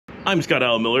I'm Scott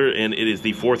Alan Miller, and it is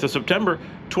the 4th of September,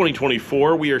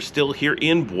 2024. We are still here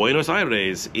in Buenos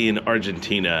Aires in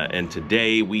Argentina, and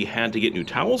today we had to get new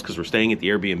towels because we're staying at the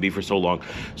Airbnb for so long.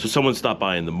 So someone stopped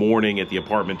by in the morning at the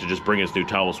apartment to just bring us new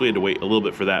towels. We had to wait a little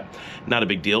bit for that. Not a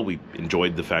big deal. We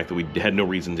enjoyed the fact that we had no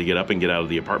reason to get up and get out of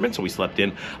the apartment, so we slept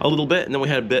in a little bit, and then we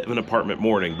had a bit of an apartment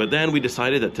morning. But then we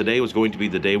decided that today was going to be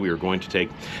the day we were going to take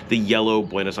the yellow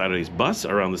Buenos Aires bus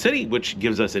around the city, which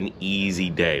gives us an easy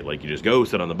day. Like, you just go,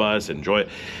 sit on the bus, enjoy it.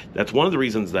 That's one of the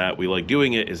reasons that we like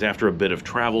doing it, is after a bit of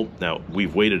travel. Now,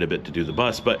 we've waited a bit to do the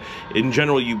bus, but in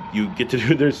general, you get to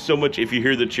do, there's so much. If you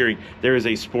hear the cheering, there is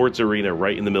a sports arena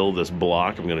right in the middle of this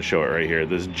block. I'm going to show it right here.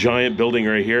 This giant building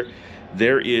right here.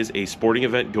 There is a sporting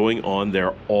event going on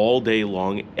there all day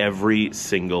long, every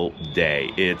single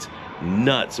day. It's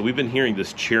nuts. So we've been hearing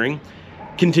this cheering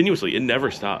continuously. It never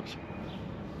stops.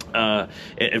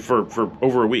 And for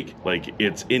over a week. Like,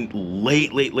 it's in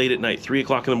late at night, 3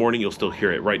 o'clock in the morning, you'll still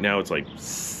hear it. Right now it's like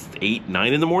 8,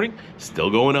 9 in the morning,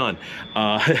 still going on.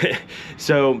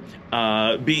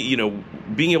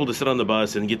 Being able to sit on the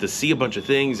bus and get to see a bunch of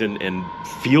things and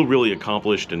feel really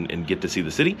accomplished and get to see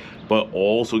the city, but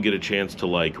also get a chance to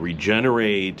like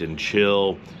regenerate and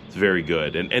chill. It's very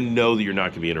good, and know that you're not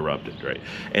going to be interrupted, right?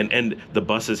 And the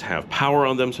buses have power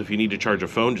on them, so if you need to charge a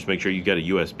phone, just make sure you got a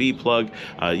USB plug.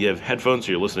 You have headphones,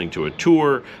 so you're listening to a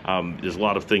tour. There's a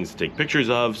lot of things to take pictures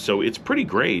of, so it's pretty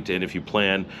great. And if you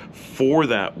plan for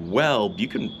that well, you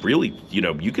can really,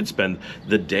 you could spend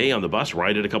the day on the bus,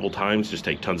 ride it a couple times, just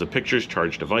take tons of pictures,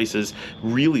 charge devices,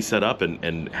 really set up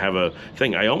and have a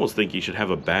thing. I almost think you should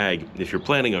have a bag, if you're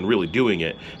planning on really doing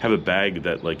it, have a bag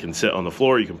that like can sit on the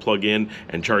floor, you can plug in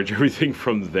and charge everything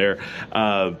from there.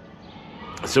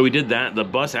 So we did that. The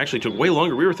bus actually took way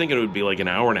longer. We were thinking it would be like an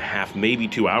hour and a half, maybe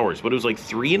 2 hours, but it was like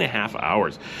 3.5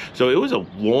 hours. So it was a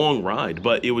long ride,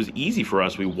 but it was easy for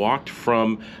us. We walked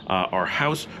from our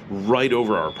house right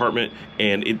over our apartment,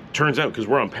 and it turns out, because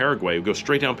we're on Paraguay, we go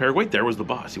straight down Paraguay, there was the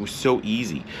bus. It was so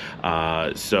easy.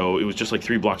 So it was just like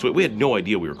 3 blocks away. We had no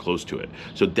idea we were close to it.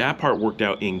 So that part worked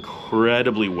out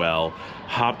incredibly well.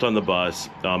 Hopped on the bus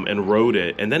and rode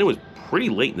it, and then it was pretty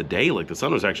late in the day. Like, the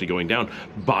sun was actually going down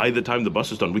by the time the bus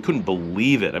was done. We couldn't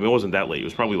believe it. I mean, it wasn't that late. It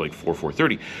was probably like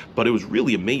 4:30, but it was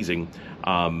really amazing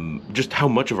just how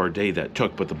much of our day that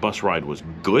took. But the bus ride was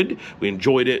good. We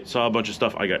enjoyed it, saw a bunch of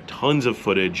stuff. I got tons of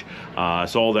footage,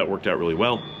 so all that worked out really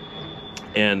well.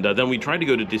 And then we tried to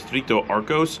go to Distrito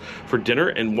Arcos for dinner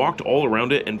and walked all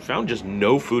around it and found just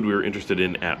no food we were interested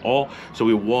in at all. So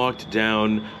we walked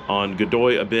down on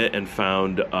Godoy a bit and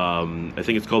found, I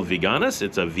think it's called Veganas.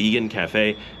 It's a vegan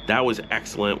cafe. That was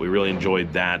excellent. We really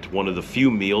enjoyed that. One of the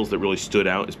few meals that really stood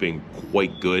out as being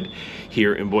quite good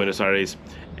here in Buenos Aires.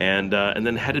 And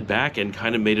then headed back and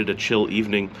kind of made it a chill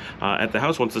evening at the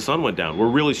house once the sun went down. We're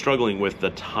really struggling with the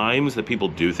times that people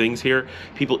do things here.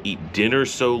 People eat dinner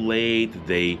so late.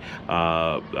 They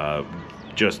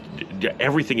just,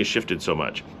 everything has shifted so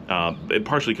much,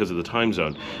 partially because of the time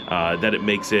zone, that it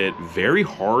makes it very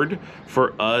hard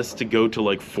for us to go to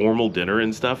like formal dinner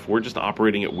and stuff. We're just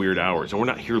operating at weird hours, and we're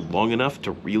not here long enough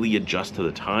to really adjust to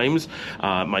the times.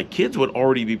 My kids would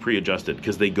already be pre-adjusted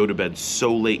because they go to bed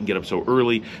so late and get up so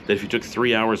early that if you took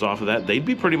 3 hours off of that, they'd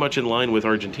be pretty much in line with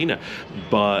Argentina.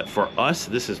 But for us,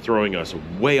 this is throwing us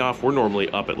way off. We're normally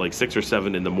up at like 6 or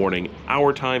 7 in the morning,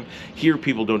 our time. Here,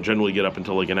 people don't generally get up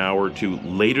until like an hour or two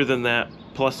later than that.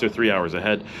 Plus they're 3 hours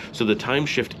ahead. So the time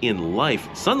shift in life,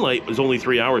 sunlight is only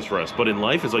 3 hours for us, but in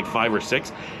life is like 5 or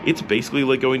 6. It's basically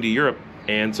like going to Europe.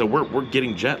 And so we're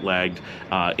getting jet lagged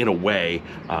in a way,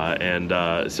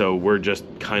 so we're just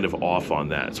kind of off on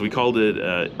that. So we called it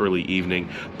early evening,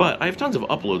 but I have tons of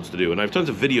uploads to do, and I have tons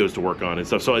of videos to work on and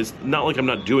stuff. So it's not like I'm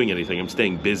not doing anything. I'm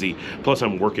staying busy. Plus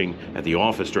I'm working at the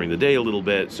office during the day a little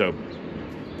bit. So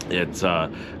it's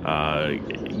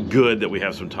good that we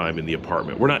have some time in the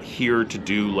apartment. We're not here to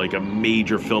do like a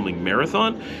major filming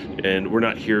marathon, and we're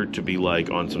not here to be like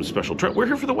on some special trip. We're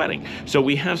here for the wedding. So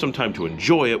we have some time to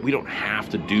enjoy it. We don't have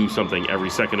to do something every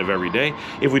second of every day.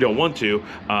 If we don't want to,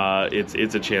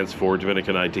 it's a chance for Dominica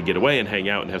and I to get away and hang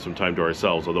out and have some time to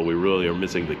ourselves, although we really are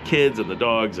missing the kids and the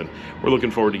dogs, and we're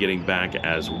looking forward to getting back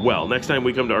as well. Next time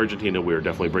we come to Argentina, we're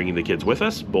definitely bringing the kids with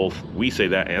us. Both we say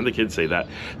that and the kids say that.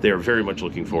 They are very much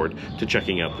looking forward to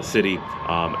checking out the city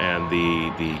and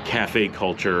the cafe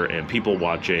culture and people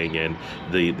watching and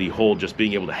the whole just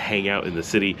being able to hang out in the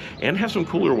city and have some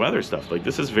cooler weather stuff. Like,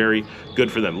 this is very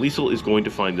good for them. Liesl is going to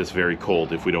find this very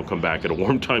cold if we don't come back at a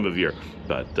warm time of year.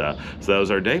 But so that was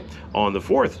our day on the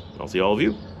 4th. I'll see all of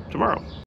you tomorrow.